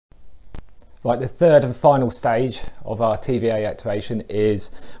Right, the third and final stage of our TVA activation is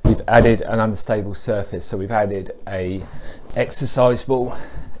we've added an unstable surface. So we've added a exercise ball.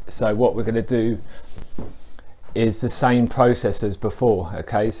 So what we're going to do is the same process as before.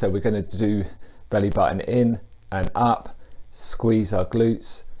 Okay, so we're going to do belly button in and up, squeeze our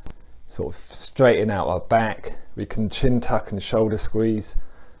glutes, sort of straighten out our back. We can chin tuck and shoulder squeeze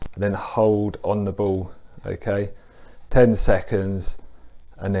and then hold on the ball. Okay, 10 seconds.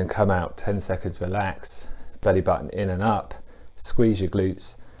 And then come out, 10 seconds, relax, belly button in and up, squeeze your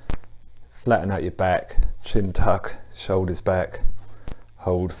glutes, flatten out your back, chin tuck, shoulders back,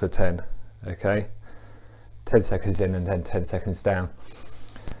 hold for 10, okay? 10 seconds in and then 10 seconds down.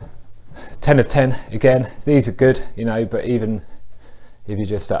 10 of 10, again, these are good, you know, but even if you're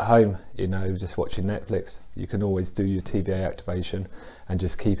just at home, you know, just watching Netflix, you can always do your TVA activation and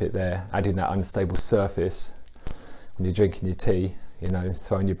just keep it there, adding that unstable surface when you're drinking your tea. You know,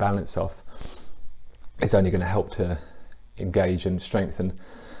 throwing your balance off is only going to help to engage and strengthen.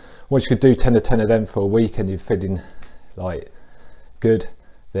 Once you could do 10 to 10 of them for a week and you're feeling like good,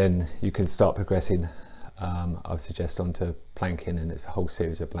 then you can start progressing. I would suggest onto planking, and it's a whole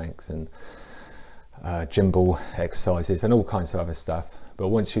series of planks and gym ball exercises and all kinds of other stuff. But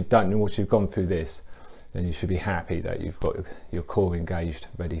once you've gone through this, then you should be happy that you've got your core engaged,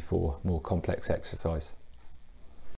 ready for more complex exercise.